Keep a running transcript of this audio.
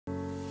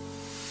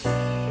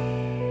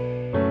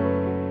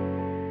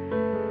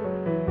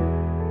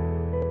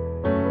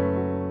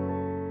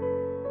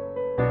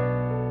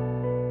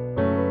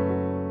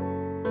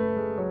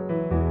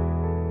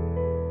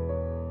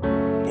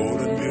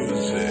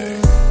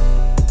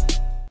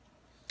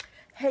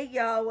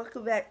y'all,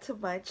 welcome back to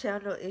my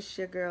channel. It's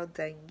your girl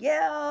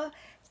Danielle,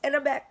 and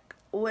I'm back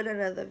with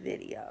another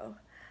video.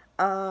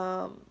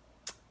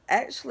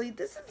 Actually,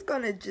 this is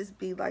gonna just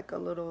be like a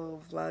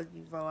little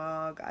vloggy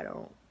vlog. I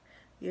don't,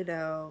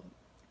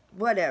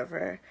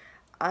 whatever.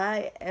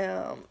 I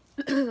am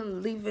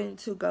leaving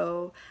to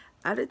go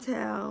out of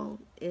town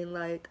in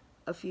like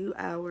a few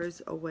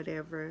hours or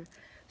whatever,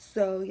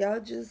 so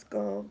y'all just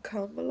gonna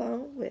come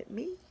along with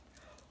me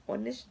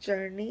on this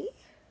journey.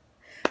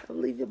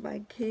 I'm leaving my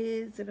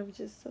kids and I'm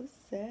just so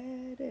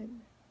sad,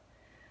 and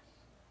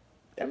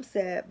I'm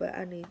sad, but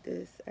I need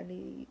this. I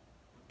need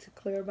to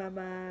clear my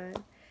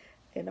mind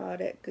and all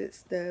that good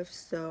stuff.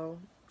 So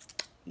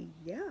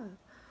yeah.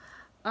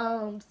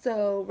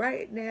 So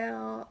right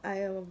now I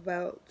am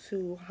about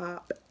to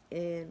hop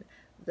in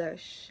the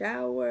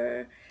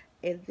shower,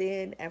 and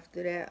then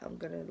after that I'm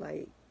gonna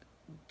like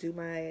do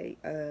my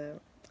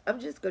I'm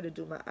just gonna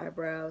do my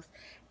eyebrows,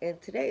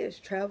 and today is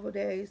travel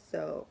day,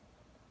 so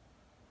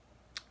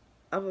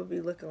I'm gonna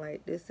be looking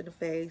like this in the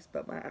face,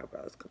 but my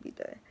eyebrows gonna be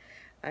done.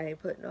 I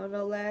ain't putting on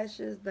no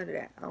lashes, none of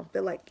that. I don't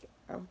feel like it.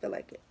 I don't feel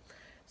like it.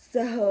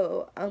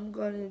 So I'm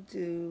gonna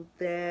do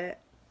that,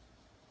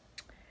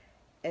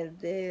 and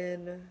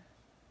then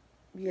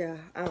yeah,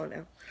 I don't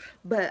know,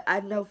 but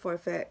I know for a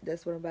fact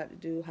that's what I'm about to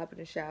do. Hop in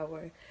the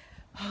shower.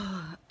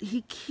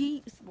 He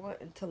keeps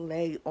wanting to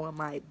lay on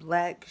my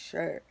black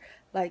shirt.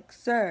 Like,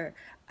 sir,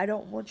 I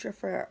don't want your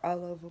fur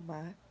all over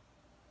my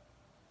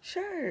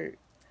shirt.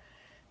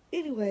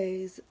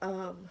 Anyways,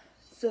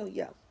 so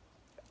yeah,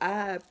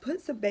 I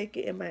put some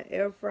bacon in my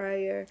air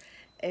fryer,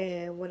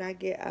 and when I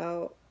get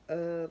out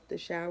of the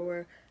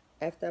shower,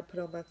 after I put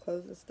on my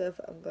clothes and stuff,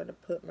 I'm gonna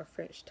put my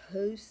French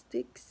toast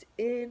sticks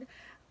in.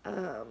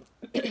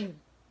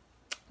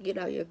 You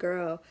know, your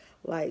girl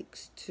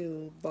likes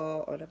to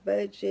ball on a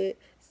budget,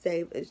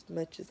 save as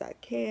much as I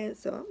can,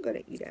 so I'm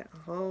gonna eat at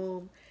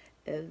home,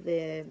 and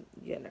then,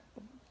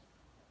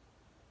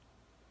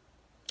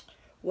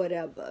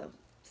 whatever,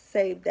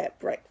 save that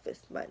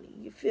breakfast money,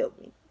 you feel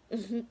me?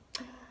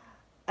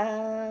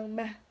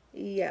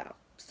 Yeah,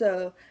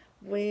 so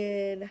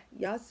when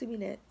y'all see me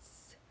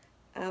next,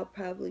 I'll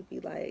probably be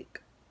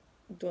like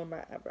doing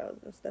my eyebrows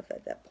and stuff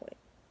at that point,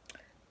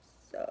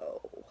 so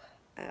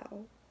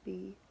I'll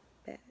be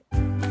back.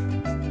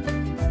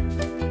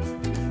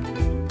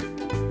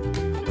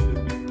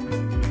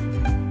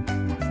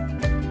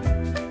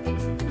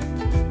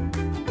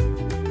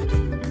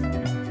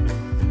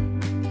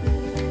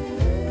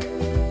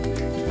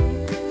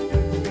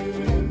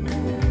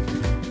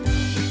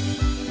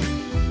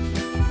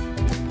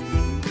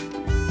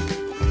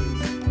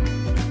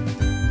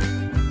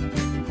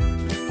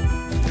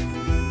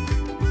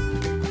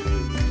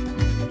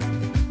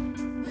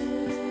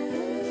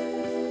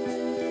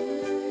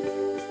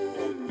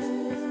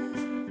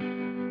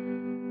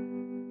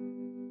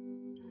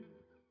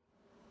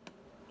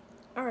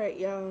 Alright,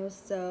 y'all,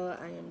 so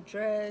I am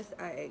dressed.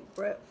 I ate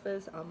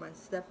breakfast. All my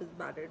stuff is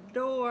by the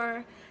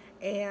door,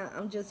 and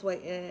I'm just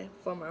waiting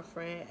for my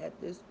friend at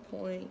this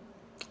point.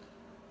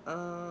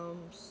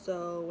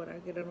 So when I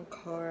get in the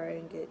car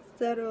and get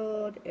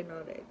settled and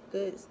all that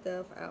good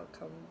stuff, I'll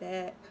come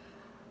back.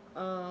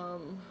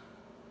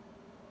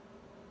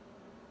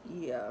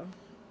 Yeah,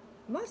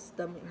 my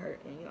stomach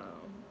hurting,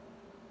 y'all.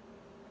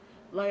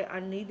 Like, I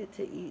needed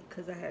to eat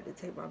because I had to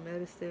take my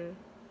medicine,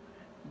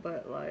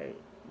 but like,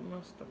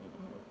 my stomach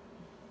hurt.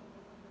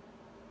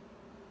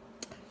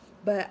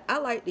 But I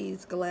like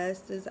these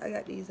glasses. I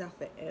got these off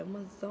of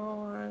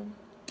Amazon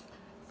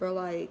for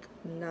like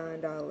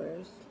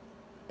 $9,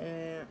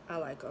 and I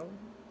like them.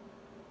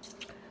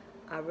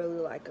 I really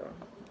like them.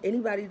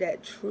 Anybody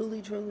that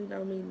truly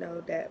know me know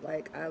that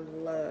like I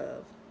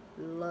love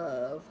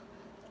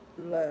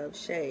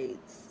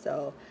shades.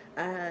 So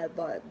I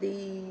bought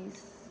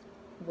these.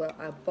 Well,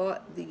 I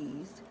bought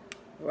these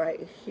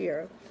right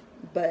here,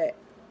 but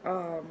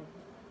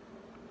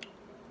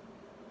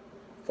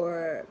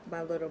for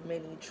my little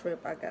mini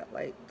trip, I got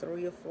like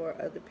 3 or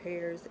 4 other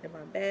pairs in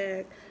my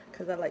bag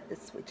because I like to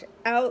switch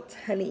out,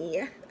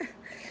 honey.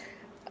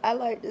 I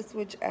like to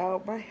switch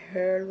out. My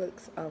hair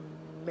looks a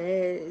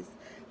mess.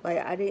 Like,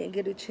 I didn't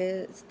get a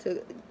chance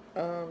to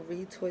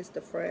retwist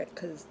the front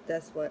because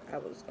that's what I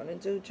was gonna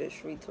do,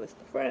 just retwist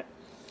the front.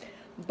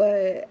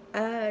 But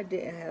I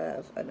didn't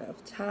have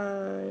enough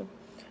time.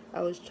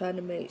 I was trying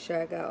to make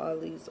sure I got all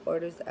these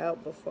orders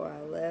out before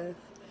I left.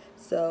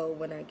 So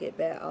when I get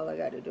back, all I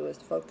got to do is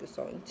focus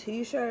on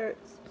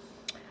t-shirts.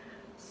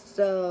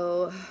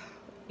 So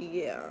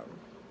yeah.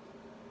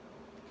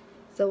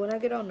 So when I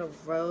get on the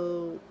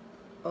road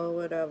or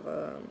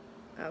whatever,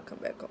 I'll come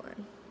back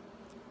on.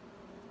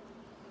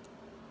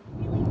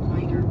 Feeling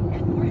lighter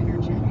and more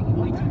energetic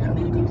with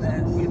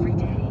every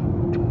day.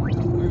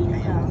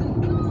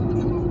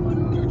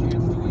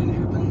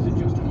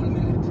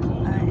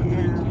 I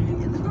am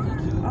in the car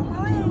on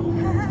my way.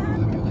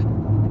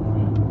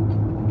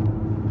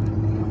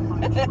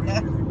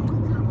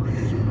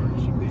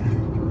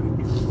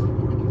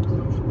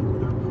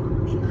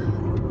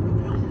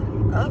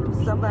 Oh,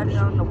 somebody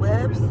on the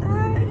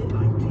website.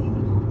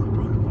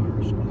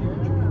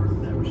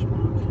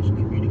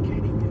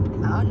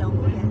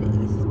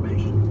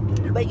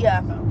 But yeah,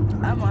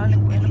 I'm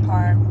in the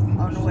car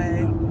on the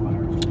way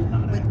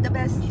with the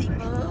bestie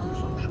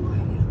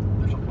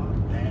boo. There's a lot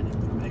of bad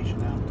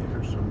information out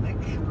there, so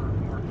make sure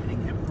you're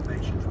getting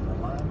information from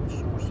reliable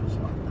sources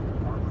like the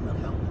Department of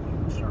Health and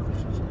Human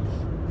Services,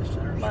 the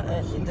Centers My for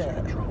aunt need Disease to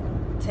Control,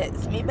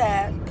 text me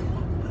back. and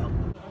local health.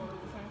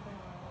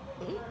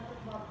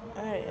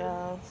 Alright,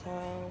 y'all,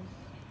 so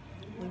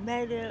we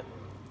made it.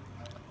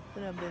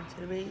 Then I've been to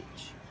the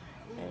beach.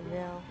 And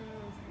now,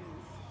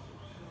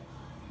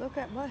 look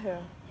at my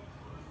hair.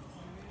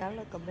 I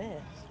look a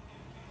mess.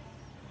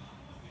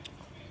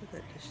 Look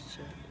at this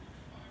shit.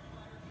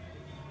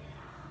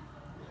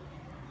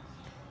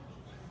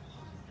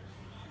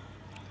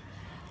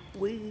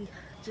 We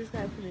just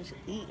got finished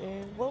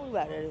eating. What we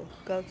about to do?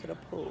 Go to the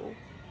pool.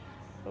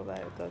 We're about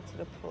to go to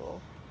the pool.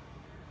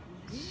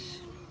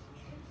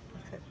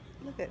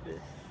 Look at this.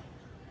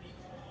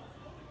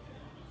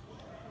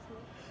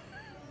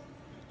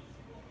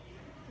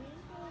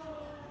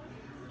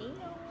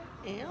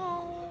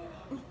 Ew.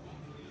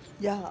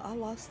 Yeah, I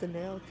lost a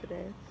nail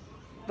today,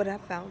 but I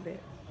found it.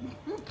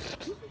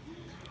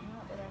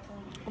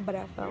 But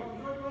I found it.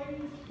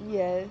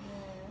 Yes.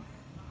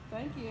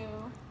 Thank you.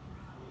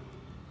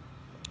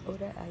 Oh,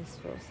 that ice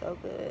feels so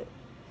good.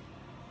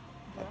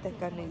 I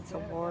think I need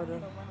some water.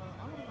 I'm gonna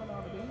go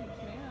on the beach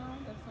now.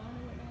 The sun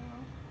is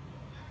down.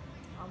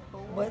 I'm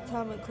bored. What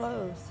time it close?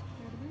 Yeah,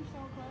 the beach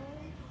don't close.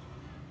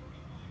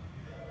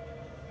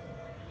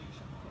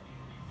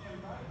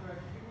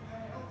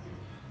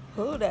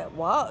 Who that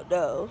walk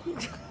though?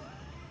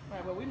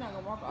 Right, but we're not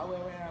gonna walk all the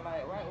way around.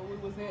 Like right where we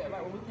was at,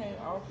 like when we came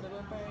off the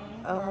little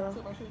thing, where I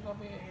took my shoes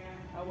off it,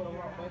 I would have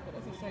walked back. But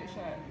that's a straight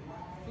shot.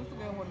 Sister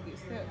didn't want to get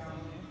steps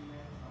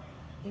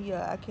in.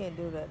 Yeah, I can't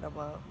do that no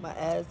more. My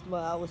asthma,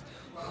 I was.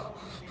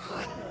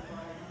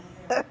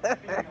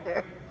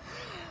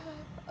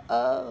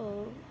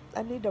 Oh,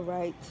 I need to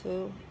write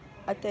too.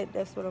 I think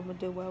that's what I'm gonna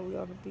do while we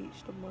on the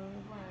beach tomorrow.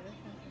 Right, that's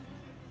not.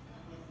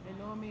 And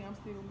knowing me, I'm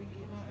still gonna be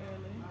getting out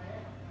early.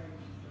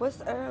 What's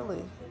early?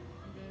 Yeah,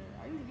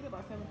 I usually get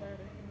about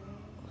 7:30.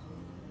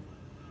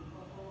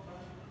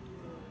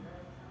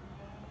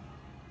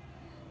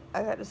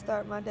 I got to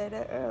start my day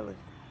that early.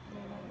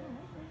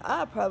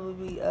 I'll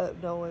probably be up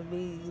knowing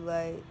me.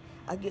 Like,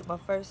 I get my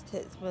first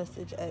text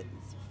message at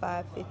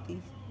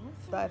 5:50,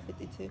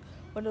 5:52.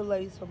 One of the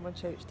ladies from my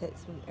church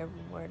texts me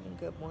every morning,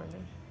 good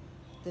morning.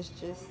 That's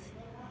just,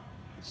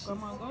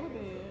 Come on, go to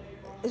bed.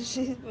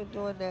 she's been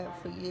doing that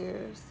for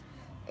years.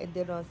 And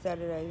then on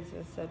Saturdays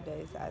and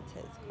Sundays, I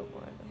text good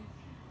morning.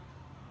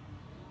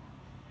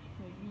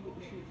 Yeah, you with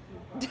the shit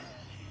too.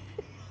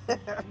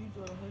 You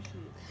doing her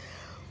shit.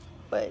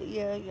 But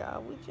yeah,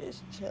 y'all, we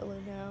just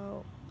chilling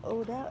out.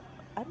 Oh, that,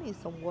 I need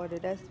some water.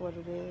 That's what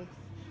it is.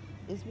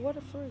 Is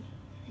water free?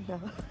 No.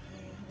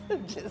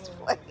 I'm just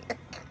playing.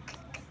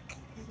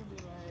 You can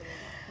be like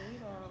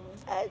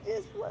 $3. I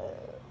just play.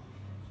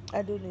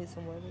 I do need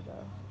some water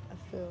though. I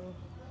feel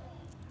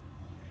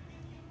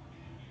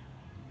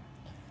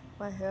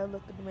my hair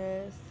looking a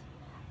mess.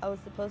 I was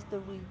supposed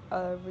to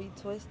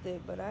retwist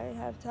it, but I didn't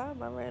have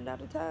time. I ran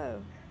out of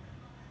time.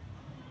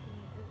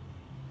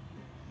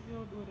 You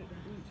don't do it at the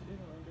beach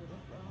anyway, dude. I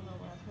don't know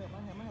why I cut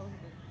my hair. My hair was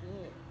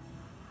good.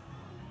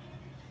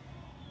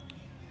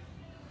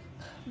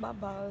 My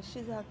boss,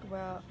 she's talking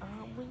about,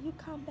 when you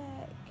come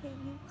back, can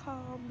you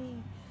call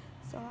me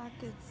so I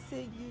can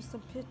send you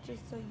some pictures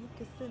so you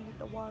can send it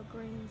to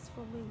Walgreens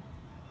for me?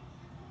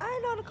 I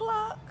ain't on the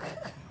clock.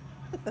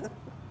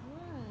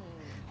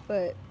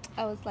 But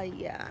I was like,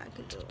 yeah, I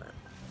can do it.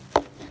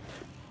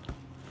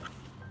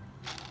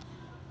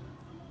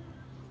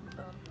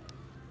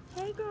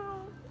 Hey,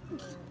 girl.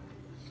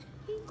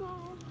 Hey,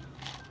 girl.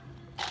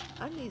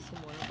 I need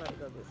some water. I'm about to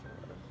go get some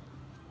water.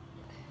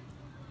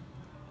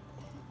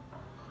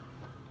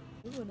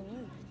 You went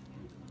away.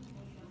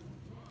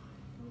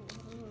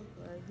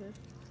 Right here.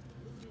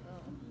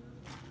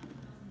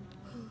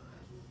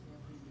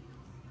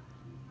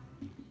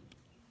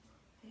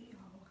 Hey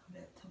y'all, welcome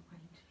back to my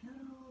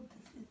channel.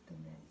 This is the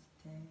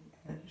next day,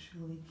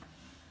 actually.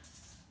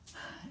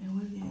 And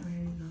we're getting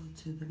ready to go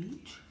to the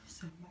beach.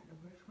 So I'm about to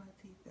brush my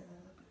teeth up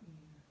and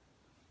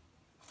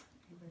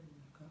get ready to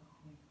go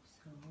home.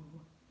 So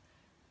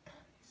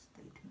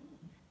stay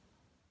tuned.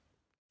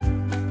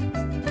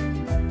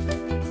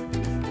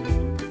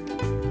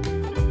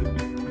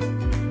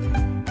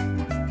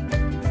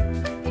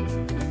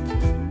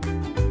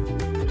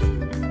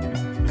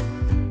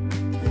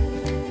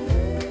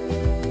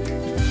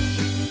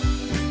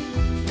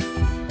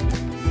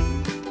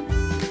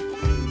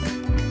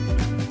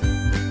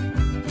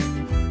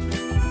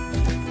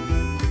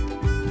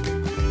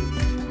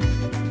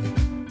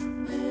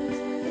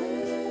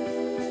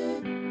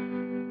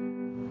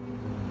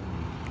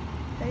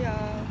 Hey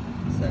y'all.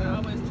 I So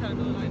always try to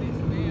do it like this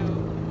now.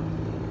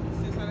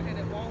 Since I had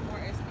that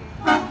Walmart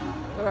experience.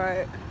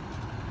 right.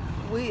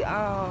 We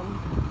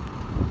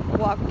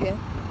walking.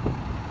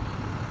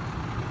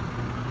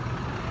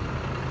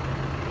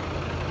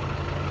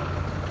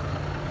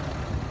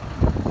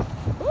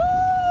 I'm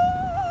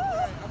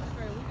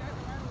afraid we got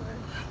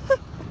the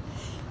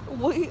right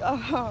way.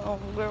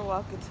 We're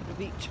walking to the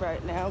beach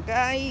right now,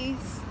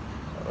 guys.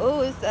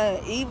 Oh, it's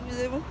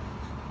evening.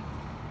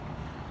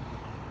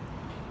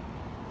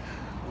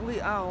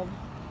 We're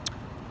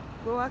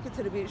walking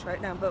to the beach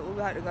right now, but we're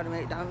about to go to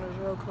McDonald's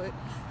real quick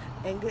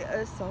and get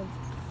us some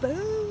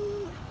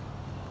food.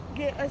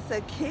 Get us a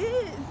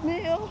kids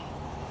meal.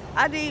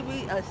 I need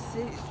me a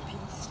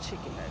 6-piece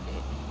chicken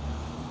nugget.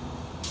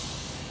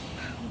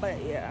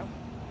 But yeah,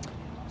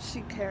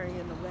 she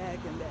carrying the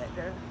wagon back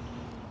there.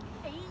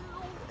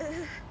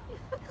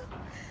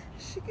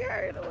 She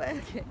carrying the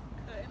wagon.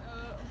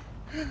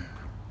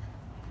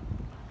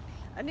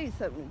 I need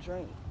something to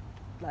drink.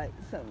 Like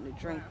something to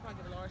drink. Can I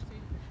get a large tea?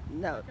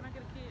 No. Can I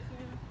get a kid's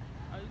meal?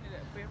 Oh, you need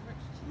that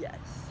beverage? Yes.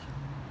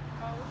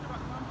 Oh, what's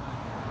about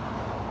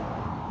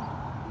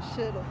You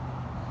should've.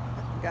 I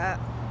forgot.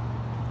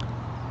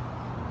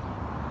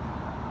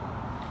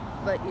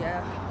 But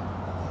yeah.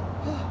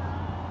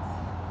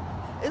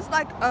 It's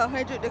like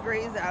 100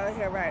 degrees out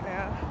here right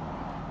now.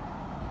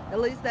 At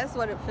least that's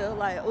what it feels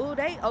like. Oh,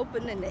 they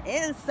opening the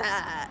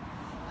inside.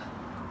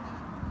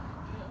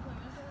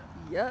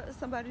 Yep,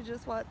 somebody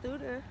just walked through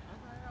there.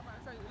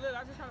 Look,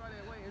 I just talked about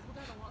that way. Is we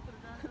gotta walk to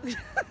the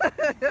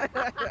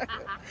drive?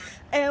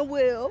 And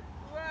Will.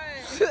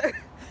 Right.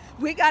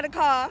 We got a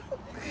car.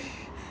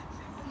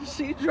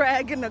 She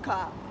dragging the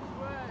car.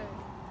 Right.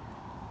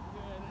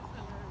 Yeah,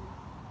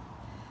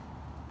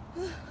 that's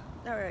hilarious.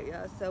 All right,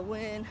 y'all. So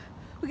when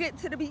we get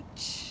to the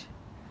beach,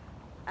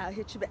 I'll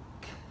hit you back.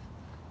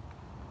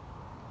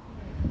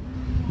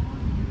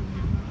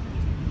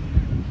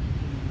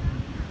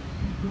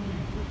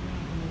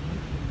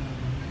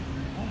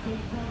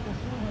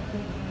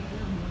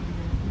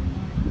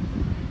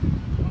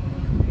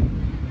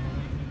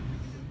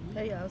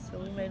 Hey y'all, so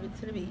we made it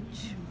to the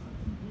beach.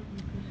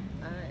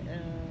 I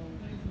am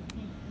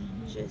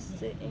just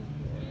sitting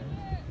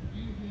here.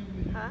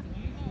 Huh?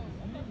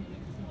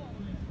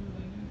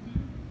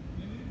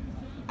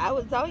 I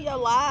was on your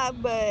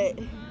live, but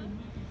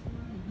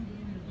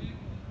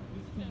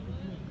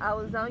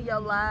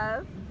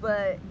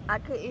I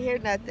couldn't hear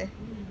nothing.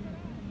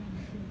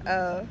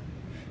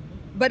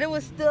 But it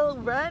was still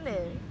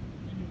running.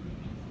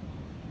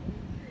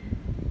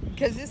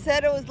 Cause it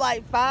said it was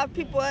like 5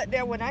 people up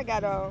there when I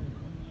got on.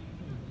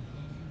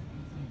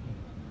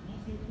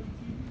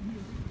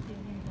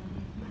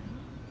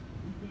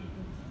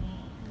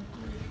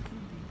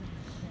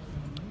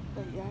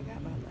 But yeah, I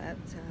got my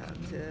laptop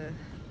to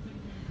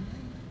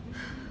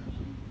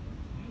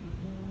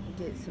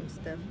get some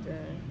stuff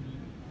done.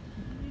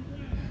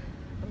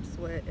 I'm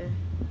sweating.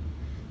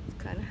 It's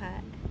kind of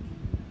hot,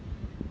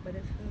 but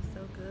it feels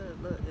so good.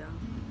 Look, y'all.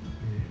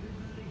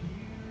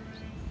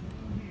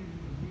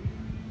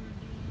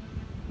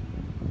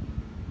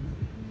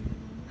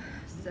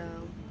 So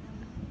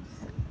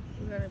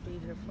we're gonna be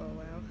here for a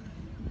while.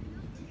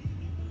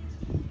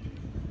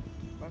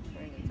 My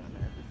friend is on the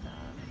other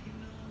side.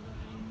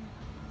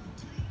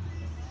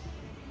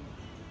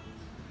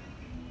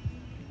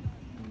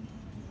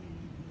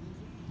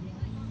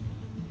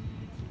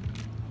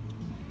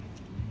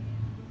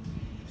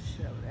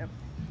 Show them.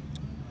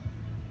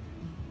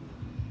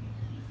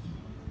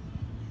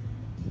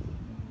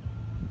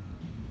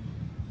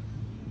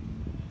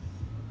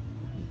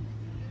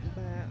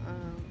 But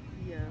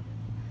yeah.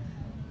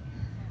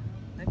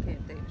 I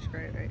can't think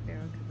straight right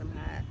now because I'm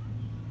hot.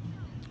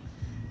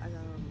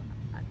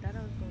 I thought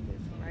I was gonna get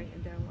some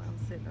writing down while I'm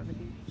sitting on the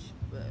beach,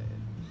 but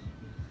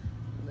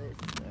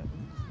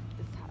listen,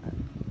 it's hot.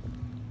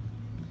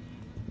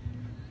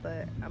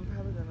 But I'm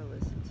probably gonna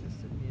listen to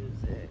some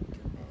music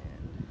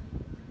and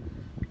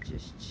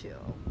just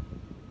chill.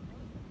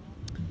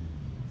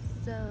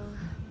 So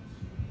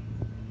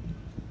I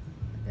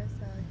guess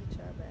I'll hit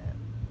y'all back.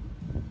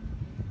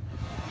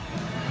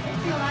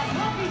 I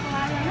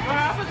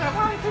forgot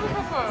why you put it up.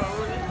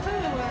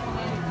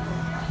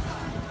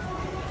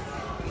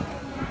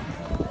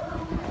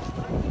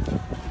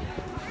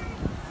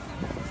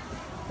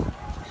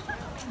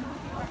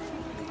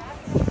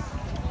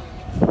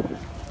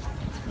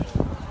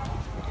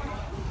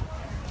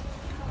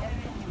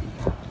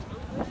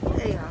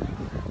 Hey y'all.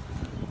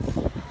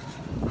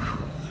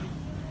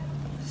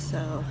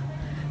 So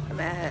I'm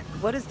at,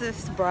 what is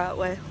this,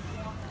 Broadway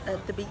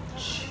at the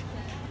beach.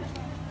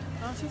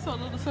 Oh, she's so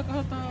little, suck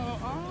her thumb.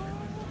 Oh.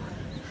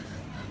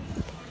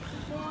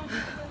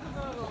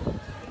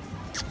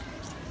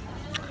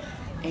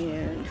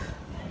 And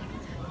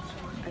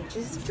I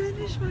just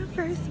finished my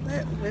first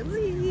wet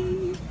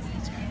willy.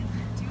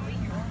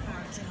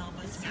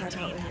 It's hot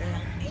out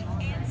here.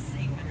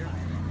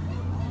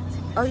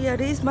 Oh yeah,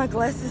 these my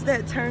glasses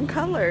that turn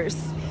colors.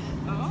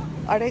 Oh,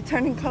 Are they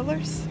turning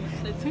colors?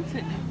 they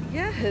tinted.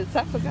 Yes,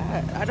 I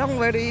forgot. I don't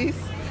wear these.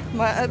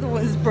 My other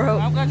one's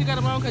broke. I'm glad you got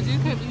them on because you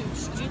couldn't be.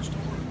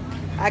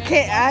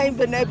 I ain't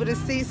been able to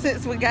see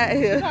since we got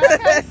here.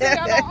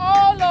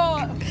 Oh,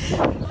 Lord.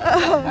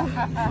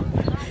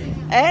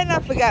 And I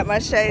forgot my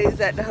shades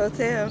at the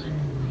hotel.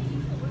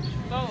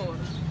 Lord.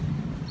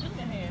 Look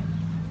at him.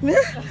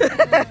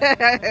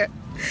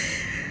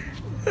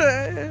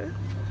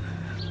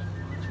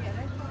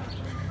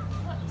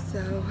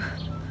 So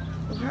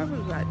we're probably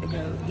about to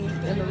go eat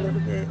in a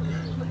little bit.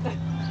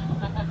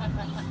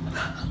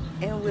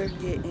 And we're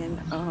getting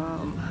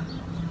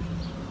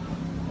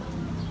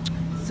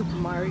Super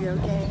Mario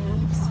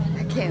games.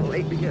 I can't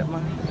wait to get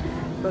mine.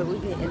 But we're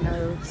getting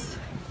those.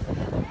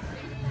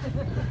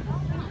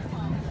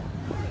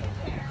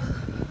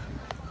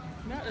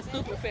 Not the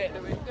Stupid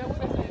Factory. Is that what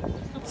they say?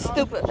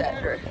 Stupid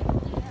Factory.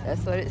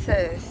 That's what it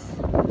says.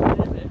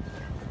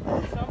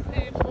 Some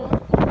people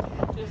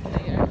just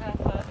need a high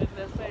five in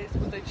their face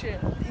with their chair.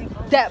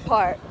 That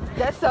part.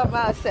 That's something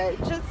I say.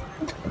 Just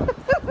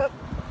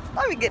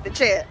let me get the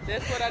chair.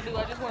 That's what I do.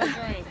 I just want to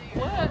drink.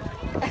 What?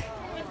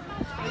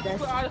 You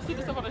put all the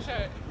stupid stuff on the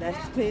shirt.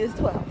 That's me as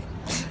well.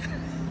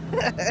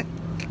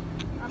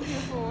 I'm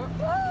here for it.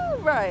 All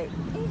right.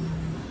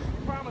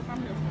 I promise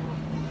I'm here for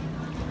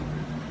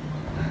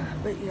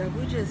it. But yeah,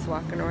 we're just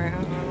walking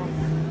around,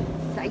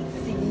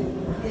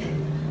 sightseeing.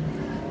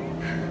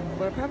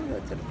 We'll probably go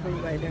to the pool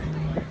later. I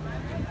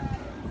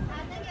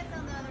think it's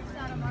on the other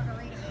side of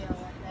Margaritaville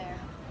up there.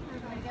 You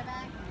want to go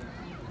back?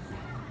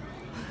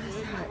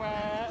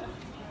 Ride.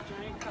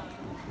 Drink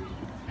coffee.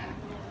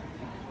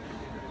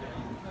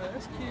 Oh,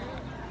 that's cute.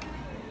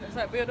 That's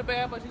like Build a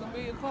Bear, but you gonna be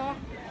in your car?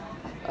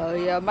 Oh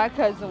yeah, my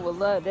cousin will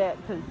love that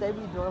because they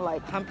be doing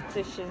like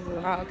competitions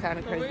and all kind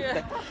of crazy real?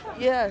 stuff.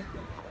 Yeah.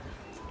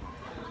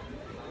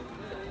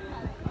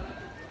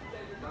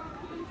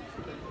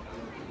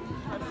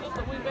 My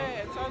sister, we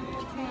bad. So I'm going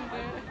to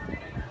bad.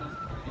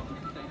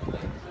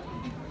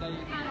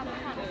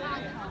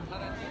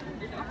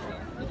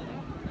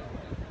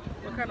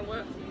 What kind of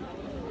what?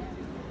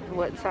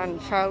 What time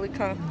did Charlie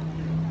come?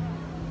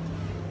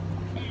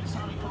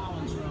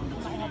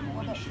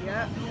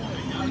 Yeah.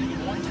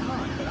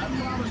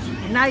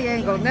 Now you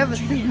ain't gonna never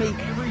see me.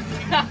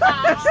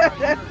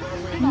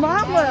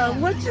 Mama,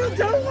 what you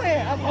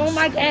doing? I'm on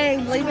my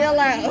game. Leave me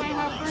alone.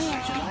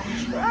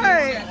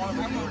 Right.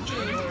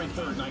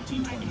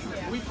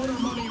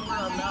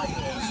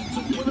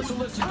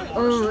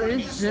 Oh,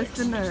 it's just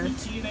the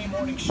nurse.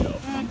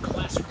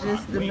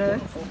 Just the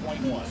nurse.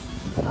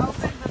 I'll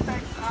take the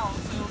text out,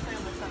 so you'll say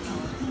the text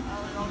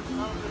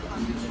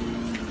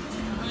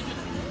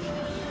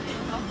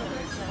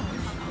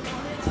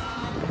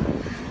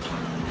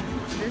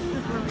This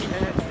is where we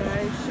at,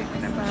 guys.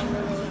 Checking out our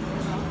little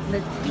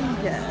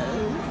Latinos.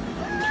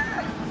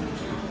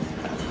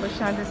 What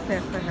Shonda's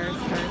set for hers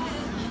first.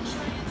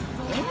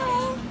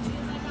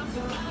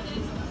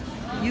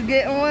 You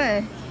getting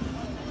one?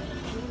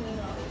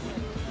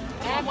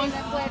 I've been to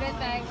play that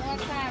thing one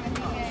time and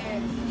he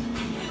had.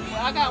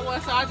 Well, I got one,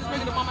 so I'll just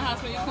bring it to mama's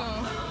house when you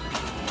come.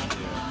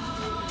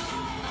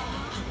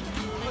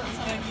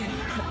 Thank you.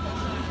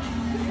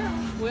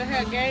 We'll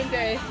have game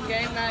day,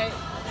 game night,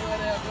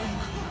 whatever.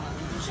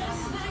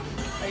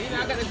 Hey, you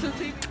know I got the 2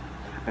 TV.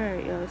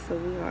 Alright, y'all, so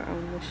we are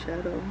on the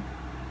shuttle.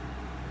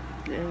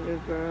 And your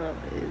girl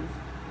is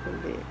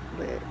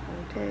lit,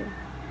 okay?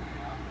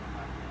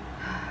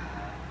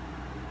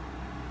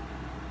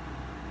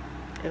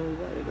 And we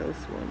about to go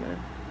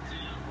swimming.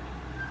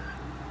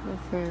 My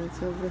friend's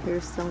over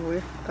here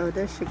somewhere. Oh,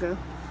 there she go.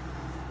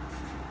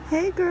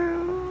 Hey,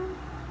 girl.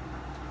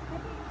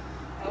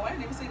 Oh, I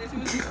didn't even see that you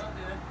was up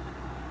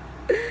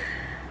there.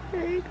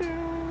 Hey,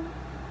 girl.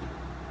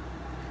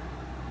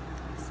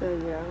 So,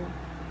 yeah,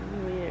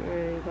 we ain't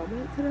ready to go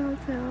back to the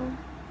hotel.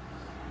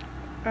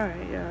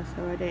 Alright, y'all, so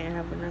I didn't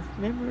have enough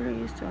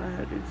memories, so I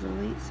had to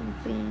delete some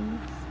things.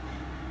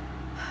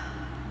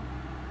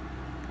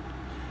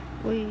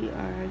 We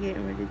are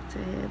getting ready to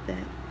head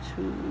back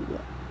to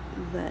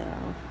the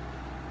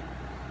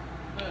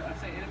Look, I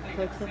say anything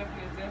that's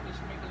simply example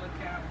should make a look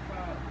out for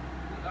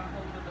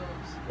whole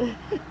adults.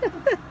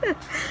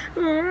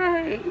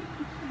 right.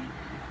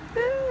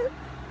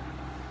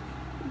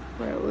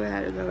 But we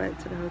had to go back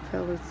to the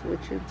hotel and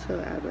switch into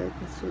our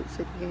bathing suits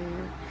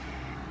again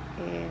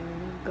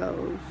and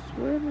go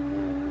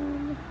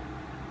swimming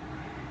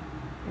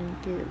and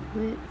get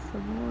lit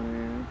some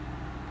more.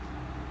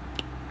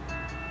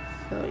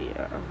 So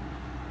yeah,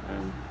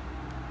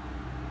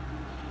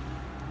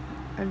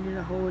 I need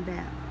a whole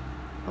nap.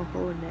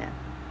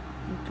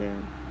 Okay.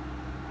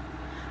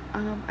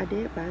 I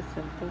did buy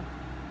something.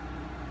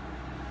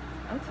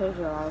 I told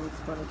y'all I was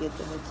gonna get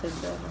the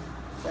Nintendo,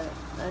 but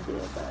I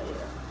did buy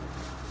it.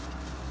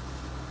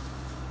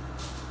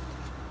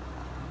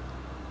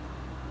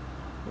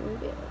 Here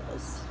it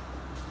is.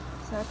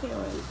 So I can't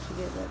wait to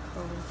get back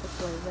home to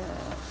play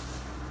that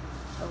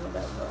or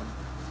whatever.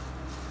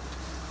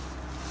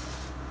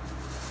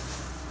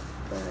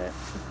 But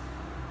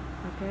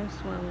I guess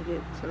when we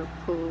get to the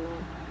pool,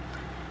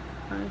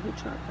 I will be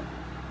dropping.